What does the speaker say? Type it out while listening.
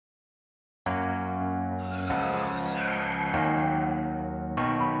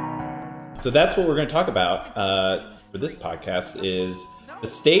So that's what we're going to talk about for this podcast is the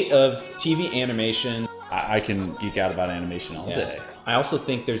state of TV animation. I can geek out about animation all day. I also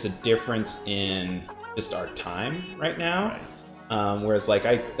think there's a difference in just our time right now. Right. Whereas like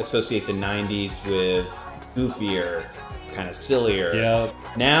I associate the 90s with goofier, kind of sillier. Yep.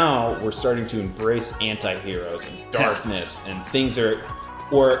 Now we're starting to embrace anti-heroes and darkness and things are,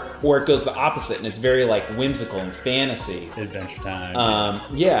 or it goes the opposite and it's very like whimsical and fantasy. Adventure Time.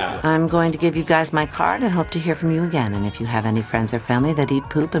 Yeah. I'm going to give you guys my card and hope to hear from you again. And if you have any friends or family that eat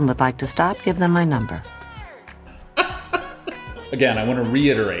poop and would like to stop, give them my number. Again, I want to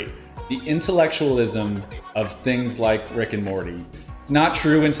reiterate the intellectualism of things like Rick and Morty. It's not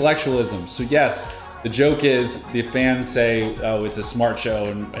true intellectualism. So yes, the joke is the fans say, oh, it's a smart show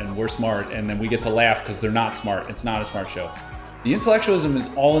and we're smart. And then we get to laugh because they're not smart. It's not a smart show. The intellectualism is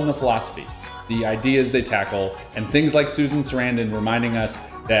all in the philosophy, the ideas they tackle, and things like Susan Sarandon reminding us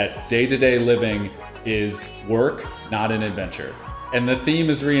that day-to-day living is work, not an adventure. And the theme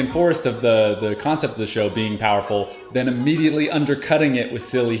is reinforced of the concept of the show being powerful, then immediately undercutting it with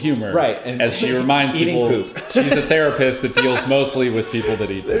silly humor. Right. And as she reminds people, poop. She's a therapist that deals mostly with people that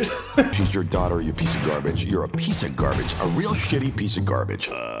eat poop. She's your daughter, you piece of garbage. You're a piece of garbage. A real shitty piece of garbage.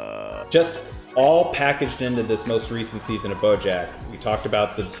 Just all packaged into this most recent season of BoJack. We talked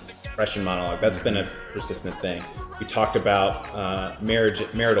about the depression monologue. That's been a persistent thing. We talked about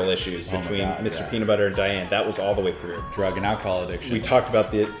marital issues between Mr. Peanut Butter and Diane. That was all the way through. Drug and alcohol addiction. We talked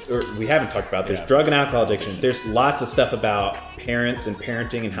about we haven't talked about, there's drug and alcohol addiction. There's lots of stuff about parents and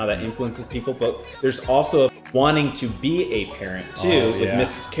parenting and how that influences people, but there's also wanting to be a parent too,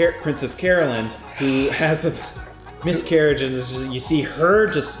 with Princess Carolyn, who has a miscarriage, and you see her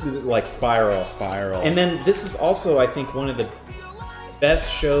just like spiral. And then this is also, I think, one of the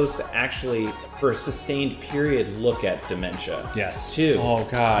best shows to actually, for a sustained period, look at dementia. Yes. Too. Oh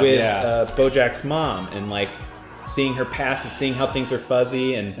God. With BoJack's mom and like seeing her pass and seeing how things are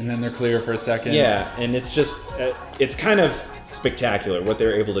fuzzy and then they're clear for a second. Yeah, and it's just it's kind of spectacular what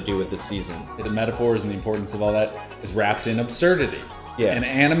they're able to do with this season. The metaphors and the importance of all that is wrapped in absurdity. Yeah. And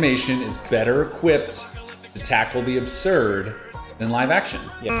animation is better equipped to tackle the absurd than live action.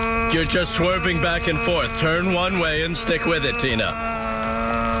 Yeah. You're just swerving back and forth. Turn one way and stick with it, Tina.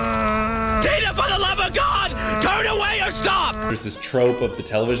 Tina, for the love of God! Turn away or stop! There's this trope of the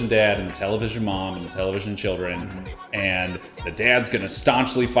television dad and the television mom and the television children, and the dad's gonna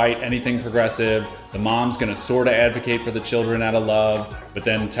staunchly fight anything progressive, the mom's gonna sort of advocate for the children out of love, but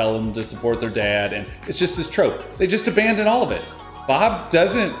then tell them to support their dad, and it's just this trope. They just abandon all of it. Bob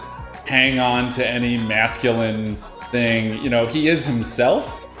doesn't hang on to any masculine thing, you know, he is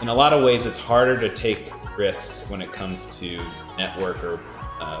himself. In a lot of ways, it's harder to take risks when it comes to network or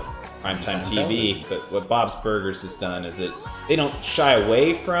primetime TV, but what Bob's Burgers has done is they don't shy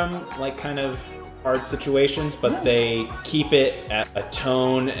away from like kind of hard situations, but they keep it at a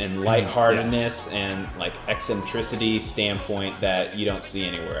tone and lightheartedness and like eccentricity standpoint that you don't see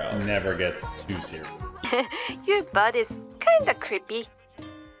anywhere else. Never gets too serious. Your butt is kinda creepy.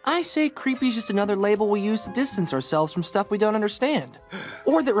 I say creepy is just another label we use to distance ourselves from stuff we don't understand.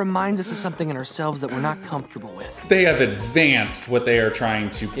 Or that reminds us of something in ourselves that we're not comfortable with. They have advanced what they are trying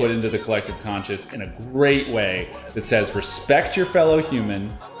to put into the collective conscious in a great way that says respect your fellow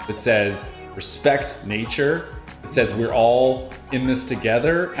human, that says respect nature, that says we're all in this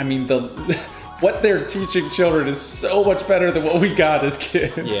together. I mean, what they're teaching children is so much better than what we got as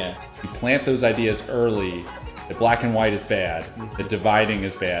kids. Yeah. You plant those ideas early, that black and white is bad, that dividing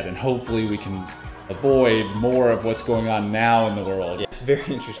is bad, and hopefully we can avoid more of what's going on now in the world. Yeah, it's very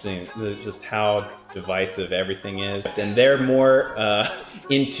interesting just how divisive everything is. And they're more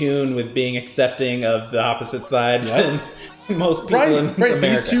in tune with being accepting of the opposite side than most people in America.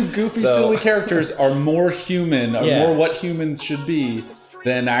 These two goofy, silly characters are more human, are more what humans should be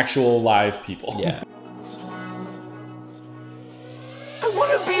than actual live people. Yeah. I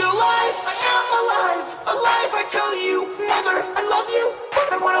want to be alive. I am alive. Alive, I tell you. Mother, I love you. But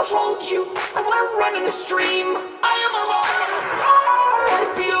I want to hold you. I want to run in the stream. I am alive. I want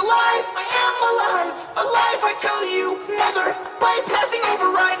to be alive. I am alive. Alive, I tell you. Mother, bypassing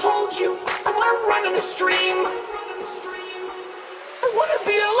override, hold you. I want to run in the stream. I want to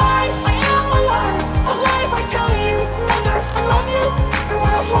be alive. I am alive. Alive, I tell you. Mother, I love you. I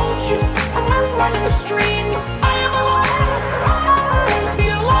want to hold you. I want to run in the stream.